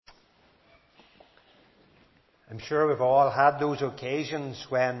I'm sure we've all had those occasions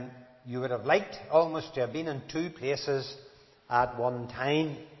when you would have liked almost to have been in two places at one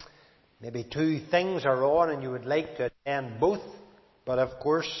time. Maybe two things are on and you would like to attend both. But of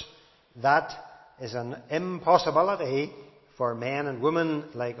course, that is an impossibility for men and women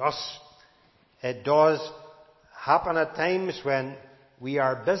like us. It does happen at times when we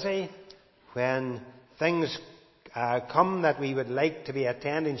are busy, when things come that we would like to be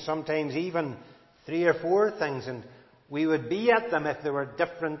attending, sometimes even 3 or 4 things, and we would be at them if there were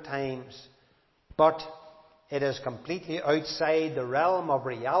different times. But it is completely outside the realm of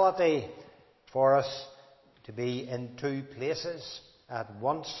reality for us to be in two places at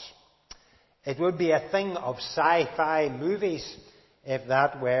once. It would be a thing of sci-fi movies if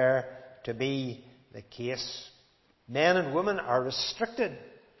that were to be the case. Men and women are restricted.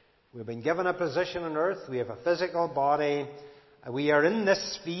 We've been given a position on earth. We have a physical body. We are in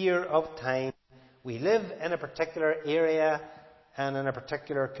this sphere of time. We live in a particular area and in a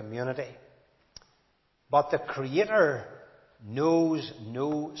particular community. But the Creator knows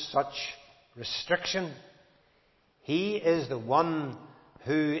no such restriction. He is the one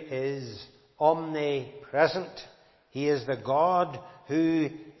who is omnipresent. He is the God who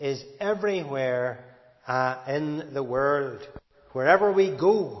is everywhere in the world. Wherever we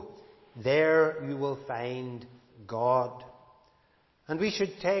go, there you will find God. And we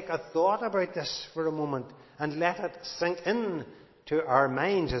should take a thought about this for a moment and let it sink in to our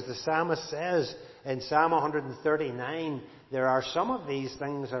minds. As the psalmist says in Psalm 139, there are some of these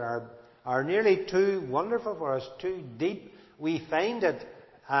things that are nearly too wonderful for us, too deep. We find it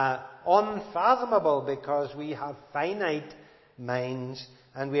unfathomable because we have finite minds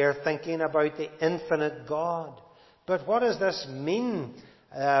and we are thinking about the infinite God. But what does this mean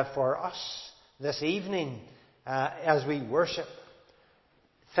for us this evening as we worship?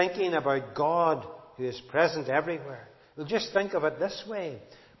 Thinking about God who is present everywhere. We'll just think of it this way.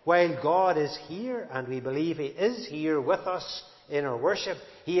 While God is here, and we believe He is here with us in our worship,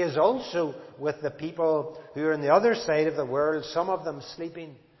 He is also with the people who are on the other side of the world, some of them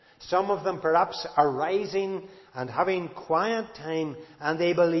sleeping, some of them perhaps arising and having quiet time, and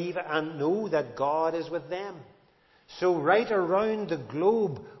they believe and know that God is with them. So right around the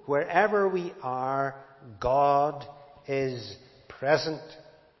globe, wherever we are, God is present.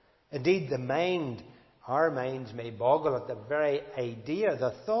 Indeed, our minds may boggle at the very idea,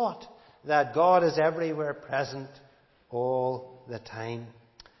 the thought that God is everywhere present all the time.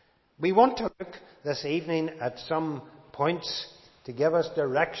 We want to look this evening at some points to give us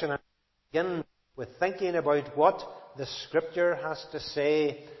direction and begin with thinking about what the Scripture has to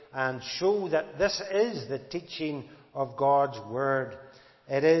say and show that this is the teaching of God's Word.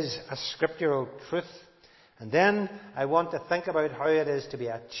 It is a scriptural truth. And then I want to think about how it is to be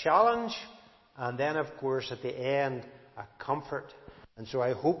a challenge, and then, of course, at the end, a comfort. And so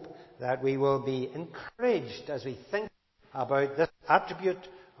I hope that we will be encouraged as we think about this attribute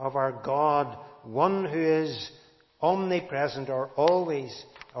of our God, one who is omnipresent or always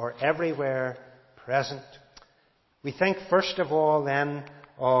or everywhere present. We think first of all then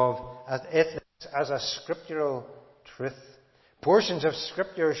of ethics as a scriptural truth. Portions of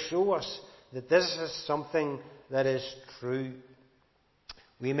Scripture show us that this is something that is true.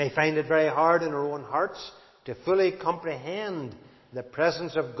 We may find it very hard in our own hearts to fully comprehend the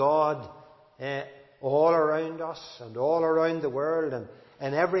presence of God all around us and all around the world and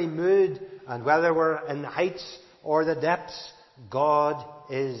in every mood, and whether we're in the heights or the depths, God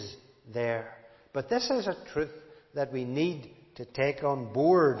is there. But this is a truth that we need to take on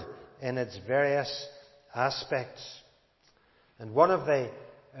board in its various aspects. And one of the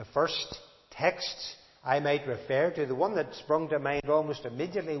first texts I might refer to, the one that sprung to mind almost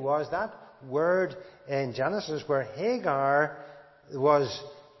immediately, was that word in Genesis where Hagar was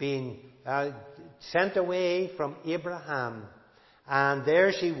being sent away from Abraham. And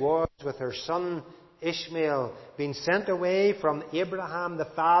there she was with her son Ishmael, being sent away from Abraham,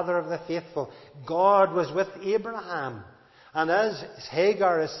 the father of the faithful. God was with Abraham. And as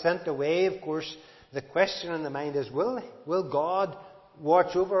Hagar is sent away, of course, the question in the mind is, will God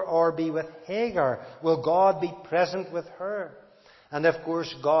watch over or be with Hagar? Will God be present with her? And of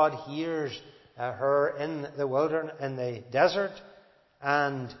course, God hears her in the wilderness, in the desert.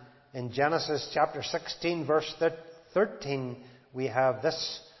 And in Genesis chapter 16, verse 13, we have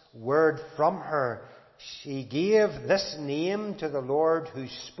this word from her. She gave this name to the Lord who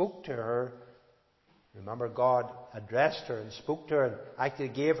spoke to her. Remember, God addressed her and spoke to her and actually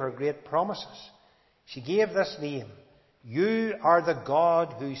gave her great promises. She gave this name. You are the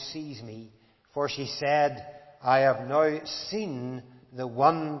God who sees me. For she said, I have now seen the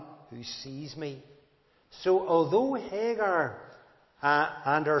one who sees me. So although Hagar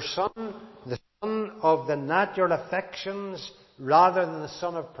and her son, the son of the natural affections rather than the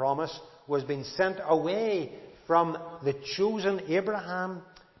son of promise, was being sent away from the chosen Abraham,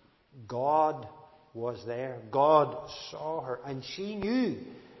 God was there. God saw her, and she knew.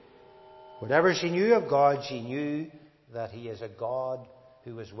 Whatever she knew of God, she knew that He is a God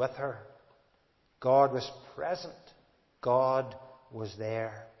who was with her. God was present. God was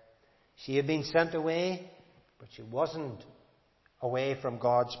there. She had been sent away, but she wasn't away from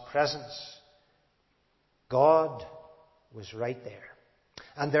God's presence. God was right there.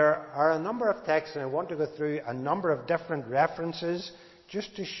 And there are a number of texts, and I want to go through a number of different references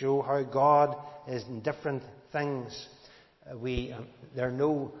just to show how God is in different things. There are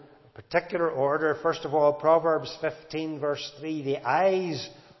no particular order. First of all, Proverbs 15 verse 3, the eyes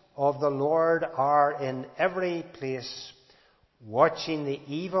of the Lord are in every place, watching the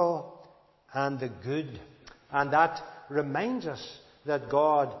evil and the good. And that reminds us that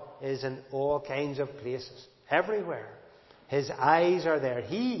God is in all kinds of places, everywhere. His eyes are there.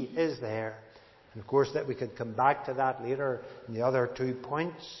 He is there. And of course that we could come back to that later in the other 2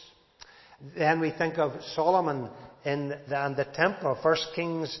 points. Then we think of Solomon and the temple. 1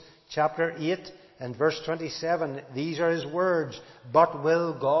 Kings chapter 8 and verse 27. These are his words. But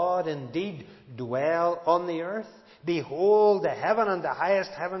will God indeed dwell on the earth? Behold, the heaven and the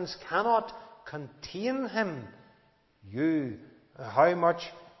highest heavens cannot contain him. How much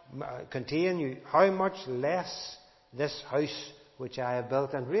less this house which I have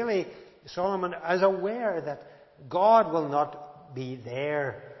built? And really, Solomon is aware that God will not be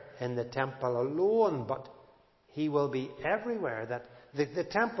there in the temple alone, but He will be everywhere. That the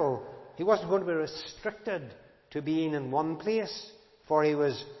temple, He wasn't going to be restricted to being in one place, for He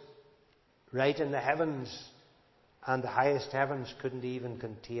was right in the heavens, and the highest heavens couldn't even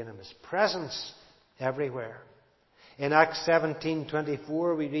contain Him. His presence everywhere. In Acts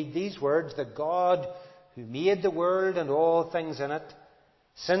 17:24 we read these words, the God who made the world and all things in it,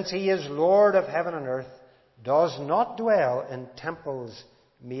 since He is Lord of heaven and earth, does not dwell in temples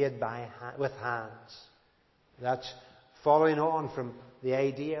made with hands. That's following on from the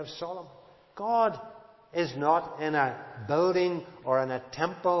idea of Solomon. God is not in a building or in a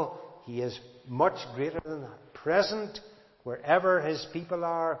temple. He is much greater than that. Present wherever His people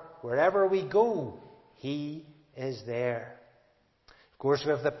are, wherever we go, He is there. Of course,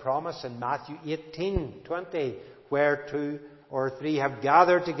 we have the promise in Matthew 18:20, where 2 or 3 have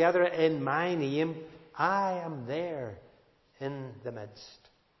gathered together in my name, I am there in the midst.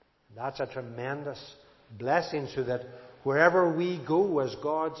 That's a tremendous blessing, so that wherever we go as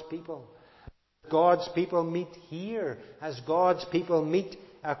God's people meet here, as God's people meet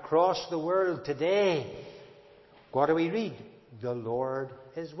across the world today, what do we read? The Lord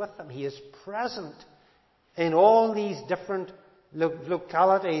is with them. He is present in all these different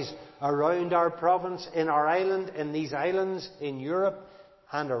localities around our province, in our island, in these islands, in Europe,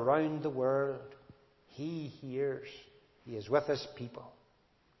 and around the world. He hears. He is with His people.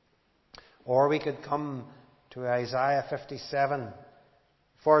 Or we could come to Isaiah 57.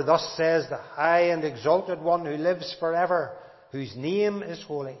 For thus says the high and exalted one who lives forever, whose name is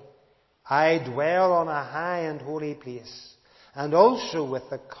holy. I dwell on a high and holy place, and also with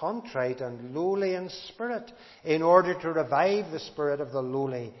the contrite and lowly in spirit, in order to revive the spirit of the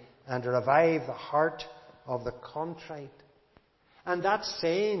lowly, and to revive the heart of the contrite. And that's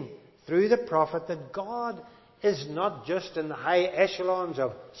saying, through the prophet, that God is not just in the high echelons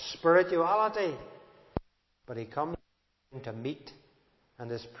of spirituality, but He comes to meet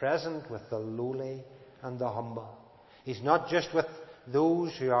and is present with the lowly and the humble. He's not just with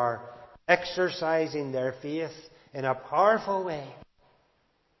those who are exercising their faith in a powerful way.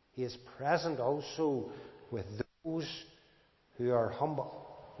 He is present also with those who are humble,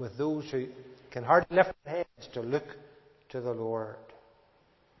 with those who can hardly lift their heads to look to the Lord.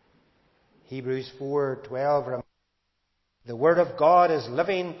 Hebrews 4:12, the Word of God is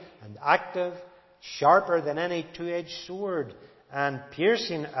living and active, sharper than any two-edged sword, and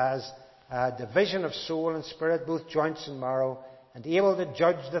piercing as a division of soul and spirit, both joints and marrow, and able to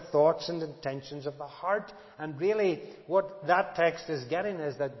judge the thoughts and intentions of the heart. And really, what that text is getting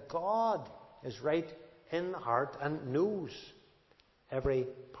is that God is right in the heart and knows every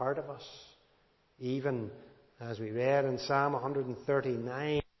part of us. Even as we read in Psalm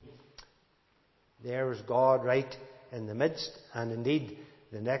 139, there is God right in the midst. And indeed,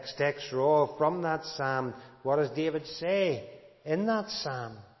 the next texts are all from that psalm. What does David say in that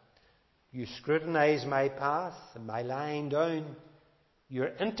psalm? You scrutinize my path and my lying down.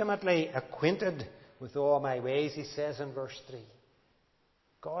 You're intimately acquainted with all my ways, he says in verse 3.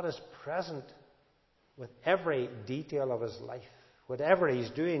 God is present with every detail of his life. Whatever he's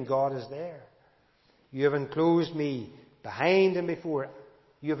doing, God is there. You have enclosed me behind and before.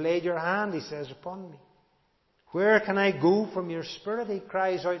 You have laid your hand, he says, upon me. Where can I go from your spirit? He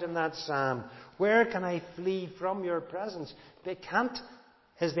cries out in that psalm. Where can I flee from your presence? They can't,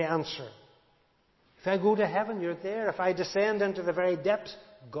 is the answer. If I go to heaven, you're there. If I descend into the very depths,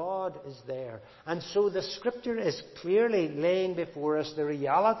 God is there. And so the Scripture is clearly laying before us the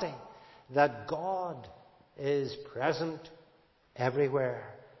reality that God is present everywhere.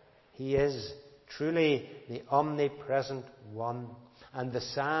 He is truly the omnipresent one. And the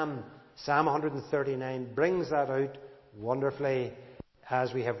Psalm 139, brings that out wonderfully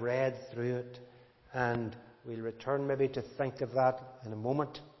as we have read through it. And we'll return maybe to think of that in a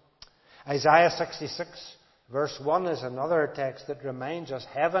moment. Isaiah 66, verse 1 is another text that reminds us,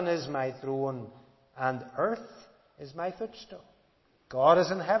 heaven is my throne and earth is my footstool. God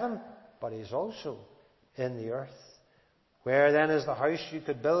is in heaven, but he is also in the earth. Where then is the house you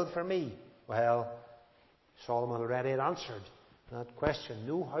could build for me? Well, Solomon already had answered that question.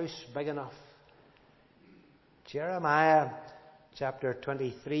 No house big enough. Jeremiah chapter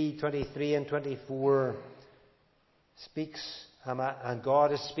 23 and 24 speaks, and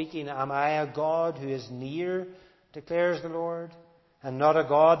God is speaking, am I a God who is near, declares the Lord, and not a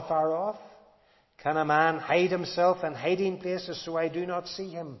God far off? Can a man hide himself in hiding places so I do not see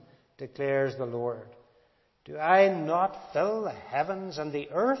him, declares the Lord? Do I not fill the heavens and the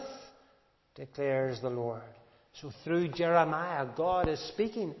earth, declares the Lord? So through Jeremiah, God is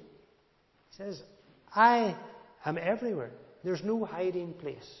speaking. He says, I am everywhere. There's no hiding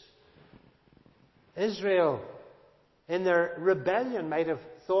place. Israel, in their rebellion, might have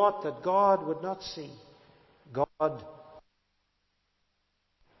thought that God would not see. God.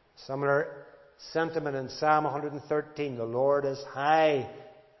 Similar sentiment in Psalm 113. The Lord is high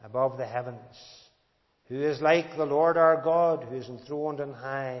above the heavens. Who is like the Lord our God, who is enthroned on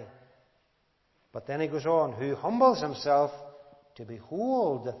high? But then he goes on, who humbles himself to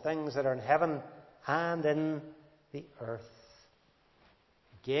behold the things that are in heaven and in the earth.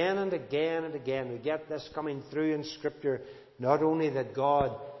 Again and again and again, we get this coming through in Scripture, not only that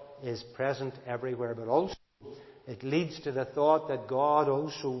God is present everywhere, but also it leads to the thought that God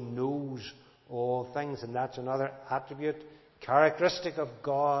also knows all things. And that's another attribute, characteristic of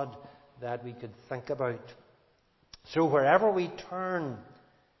God that we could think about. So wherever we turn,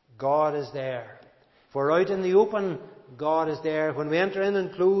 God is there. If we're out in the open, God is there. When we enter in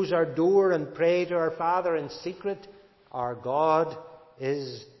and close our door and pray to our Father in secret, our God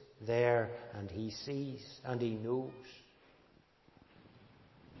is there, and He sees and He knows.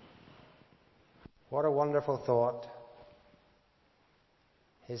 What a wonderful thought.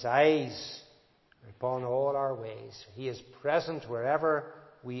 His eyes are upon all our ways. He is present wherever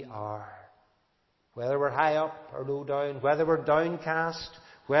we are. Whether we're high up or low down, whether we're downcast,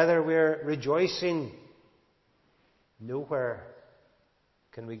 whether we're rejoicing, nowhere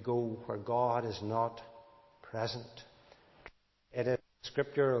can we go where God is not present. It is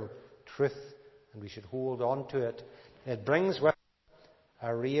scriptural truth, and we should hold on to it. It brings with it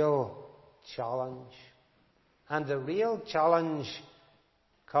a real challenge. And the real challenge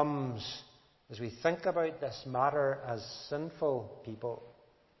comes as we think about this matter as sinful people.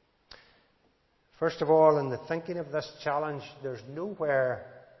 First of all, in the thinking of this challenge, there's nowhere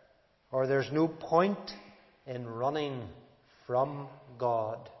or there's no point in running from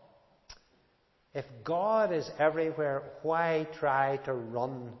God. If God is everywhere, why try to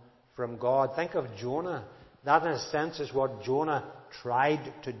run from God? Think of Jonah. That, in a sense, is what Jonah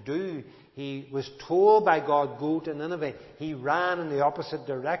tried to do. He was told by God, go to Nineveh. He ran in the opposite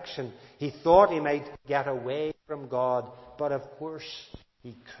direction. He thought he might get away from God, but of course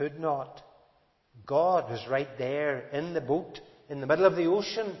he could not. God was right there in the boat, in the middle of the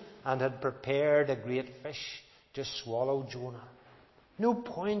ocean, and had prepared a great fish to swallow Jonah. No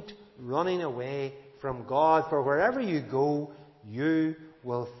point running away from God, for wherever you go, you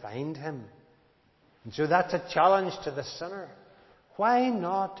will find Him. And so that's a challenge to the sinner. Why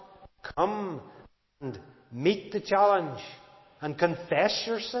not come and meet the challenge and confess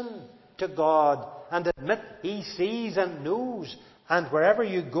your sin to God and admit He sees and knows, and wherever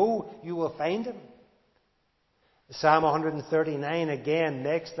you go, you will find Him. Psalm 139 again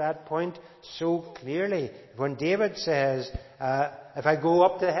makes that point so clearly. When David says, if I go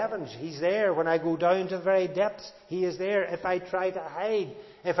up to the heavens, He's there. When I go down to the very depths, He is there. If I try to hide,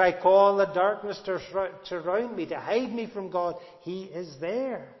 if I call the darkness to surround me, to hide me from God, He is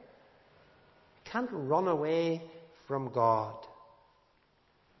there. Can't run away from God.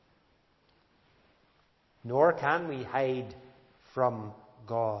 Nor can we hide from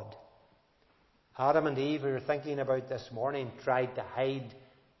God. Adam and Eve, we were thinking about this morning, tried to hide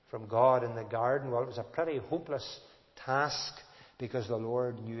from God in the garden. Well, it was a pretty hopeless task because the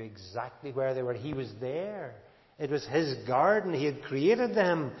Lord knew exactly where they were. He was there. It was His garden. He had created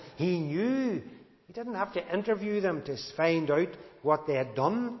them. He knew. He didn't have to interview them to find out what they had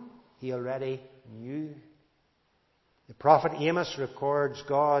done. He already knew. The prophet Amos records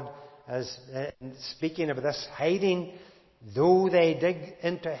God as speaking of this hiding. Though they dig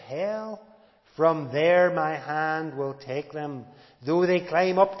into hell, from there my hand will take them. Though they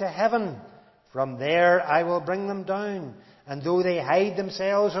climb up to heaven, from there I will bring them down. And though they hide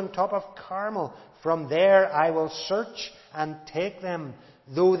themselves on top of Carmel, from there I will search and take them.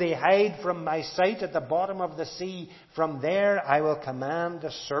 Though they hide from my sight at the bottom of the sea, from there I will command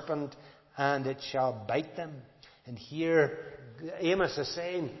the serpent, and it shall bite them. And here Amos is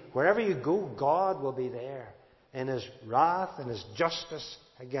saying, wherever you go, God will be there in His wrath and His justice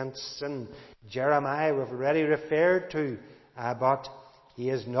against sin. Jeremiah we've already referred to, but He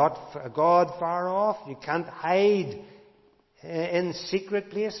is not a God far off. You can't hide in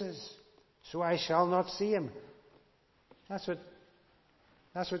secret places, so I shall not see Him. That's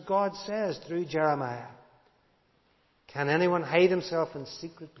what God says through Jeremiah. Can anyone hide himself in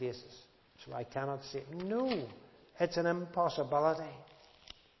secret places so I cannot see Him? No, it's an impossibility.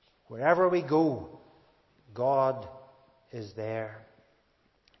 Wherever we go, God is there.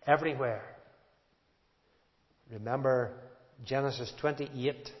 Everywhere. Remember Genesis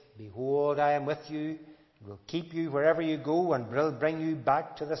 28. Behold, I am with you, and will keep you wherever you go, and will bring you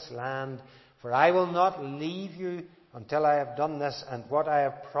back to this land. For I will not leave you until I have done this, and what I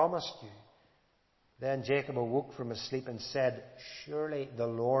have promised you. Then Jacob awoke from his sleep and said, surely the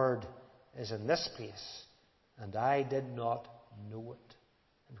Lord is in this place, and I did not know it.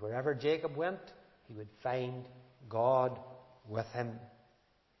 And wherever Jacob went, he would find God with him.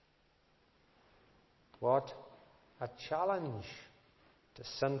 What a challenge to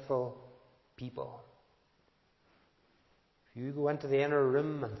sinful people. If you go into the inner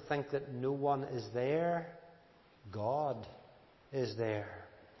room and think that no one is there, God is there.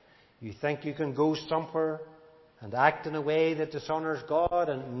 You think you can go somewhere and act in a way that dishonors God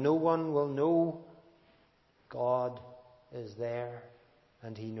and no one will know, God is there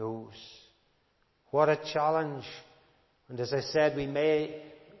and He knows. What a challenge. And as I said, we may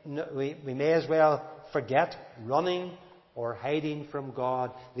as well forget running or hiding from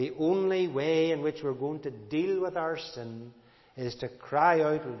God. The only way in which we're going to deal with our sin is to cry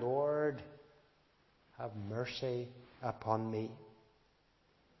out, Lord, have mercy upon me.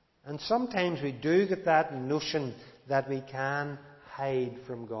 And sometimes we do get that notion that we can hide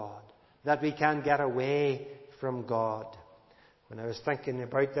from God, that we can get away from God. When I was thinking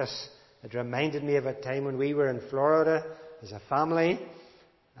about this, it reminded me of a time when we were in Florida as a family,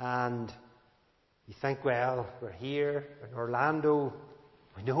 and you think, well, we're here in Orlando,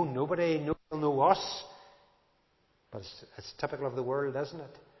 we know nobody will know us. But it's typical of the world, isn't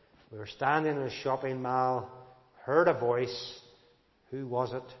it? We were standing in a shopping mall, heard a voice. Who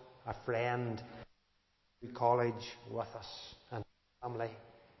was it? A friend to college with us and family.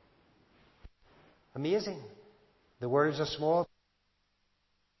 Amazing. The world's a small.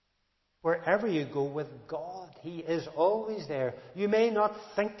 Wherever you go with God, He is always there. You may not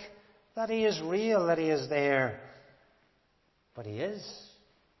think that He is real, that He is there, but He is.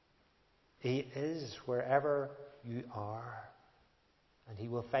 He is wherever you are, and He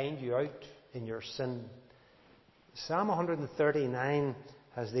will find you out in your sin. Psalm 139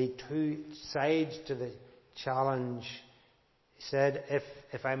 has the two sides to the challenge. He said,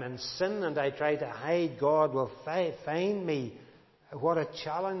 if I'm in sin and I try to hide, God will find me. What a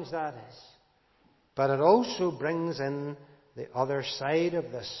challenge that is. But it also brings in the other side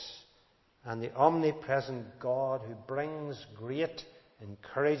of this, and the omnipresent God who brings great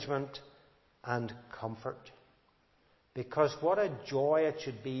encouragement and comfort. Because what a joy it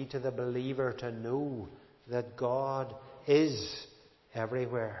should be to the believer to know that God is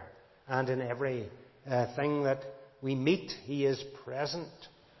everywhere, and in every thing that we meet, He is present.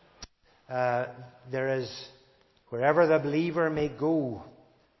 There is, wherever the believer may go,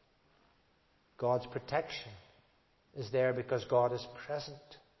 God's protection is there because God is present.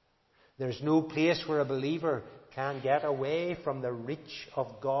 There's no place where a believer can get away from the reach of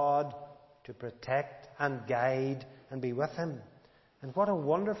God to protect and guide and be with Him. And what a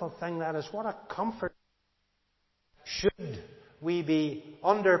wonderful thing that is. What a comfort. Should we be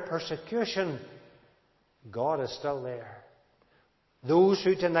under persecution, God is still there. Those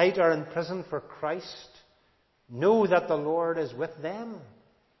who tonight are in prison for Christ know that the Lord is with them,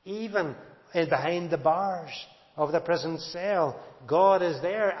 even behind the bars. of the prison cell. God is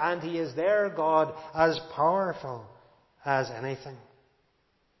there, and He is their God, as powerful as anything.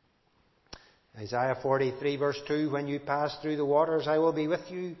 Isaiah 43 verse 2, when you pass through the waters, I will be with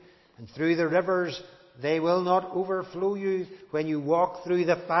you, and through the rivers, they will not overflow you. When you walk through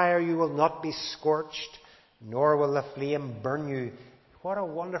the fire, you will not be scorched, nor will the flame burn you. What a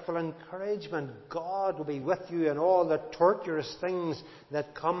wonderful encouragement. God will be with you in all the torturous things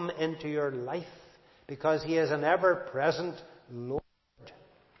that come into your life, because He is an ever-present Lord.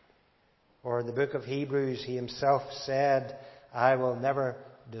 Or in the book of Hebrews, He Himself said, I will never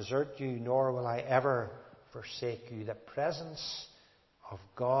desert you, nor will I ever forsake you. The presence of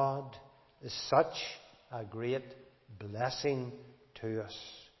God is such a great blessing to us.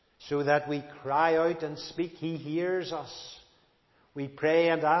 So that we cry out and speak, He hears us. We pray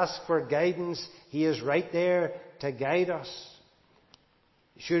and ask for guidance, He is right there to guide us.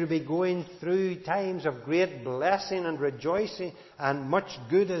 Should we be going through times of great blessing and rejoicing and much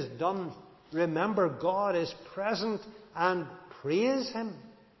good is done, remember God is present and praise Him.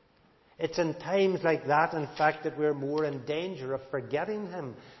 It's in times like that, in fact, that we're more in danger of forgetting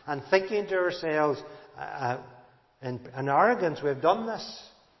Him and thinking to ourselves, in arrogance, we've done this.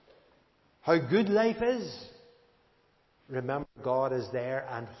 How good life is. Remember, God is there,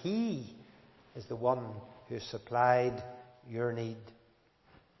 and He is the one who supplied your need.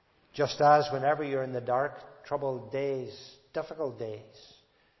 Just as whenever you're in the dark, troubled days, difficult days,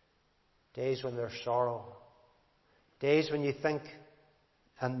 days when there's sorrow, days when you think,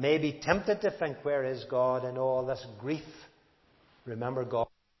 and may be tempted to think, where is God in all this grief? Remember God.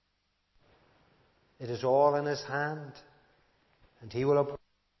 It is all in His hand, and He will give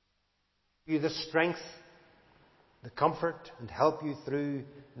you the strength, the comfort, and help you through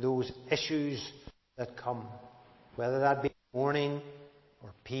those issues that come, whether that be mourning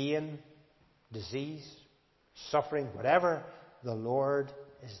or pain, disease, suffering, whatever. The Lord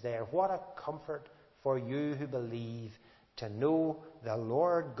is there. What a comfort for you who believe to know the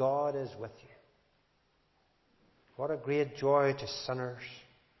Lord God is with you. What a great joy to sinners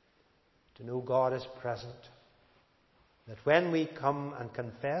to know God is present. That when we come and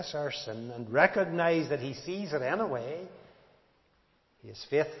confess our sin and recognize that He sees it anyway, He is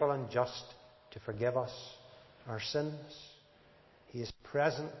faithful and just to forgive us our sins. He is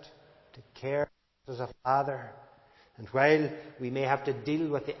present to care as a Father. And while we may have to deal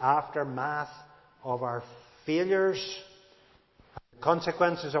with the aftermath of our failures, and the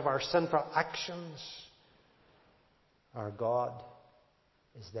consequences of our sinful actions, our God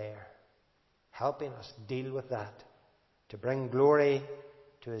is there, helping us deal with that, to bring glory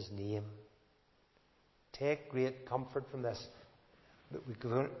to His name. Take great comfort from this.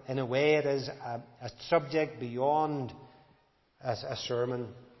 In a way, it is a subject beyond a sermon.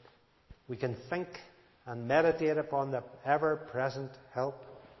 We can think and meditate upon the ever-present help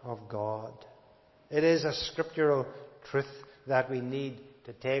of God. It is a scriptural truth that we need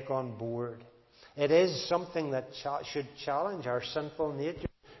to take on board. It is something that should challenge our sinful nature.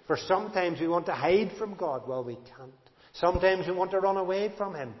 For sometimes we want to hide from God. Well, we can't. Sometimes we want to run away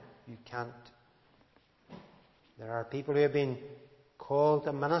from Him. You can't. There are people who have been called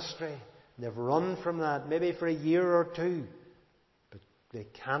to ministry. They've run from that, maybe for a year or two. But they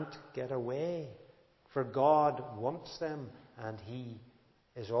can't get away. For God wants them, and He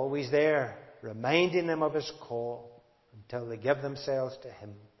is always there, reminding them of His call until they give themselves to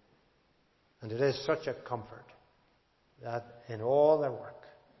Him. And it is such a comfort that in all their work,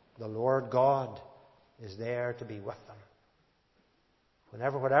 the Lord God is there to be with them.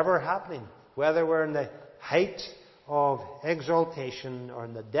 Whatever happening, whether we're in the height of exaltation or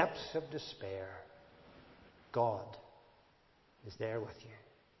in the depths of despair, God is there with you.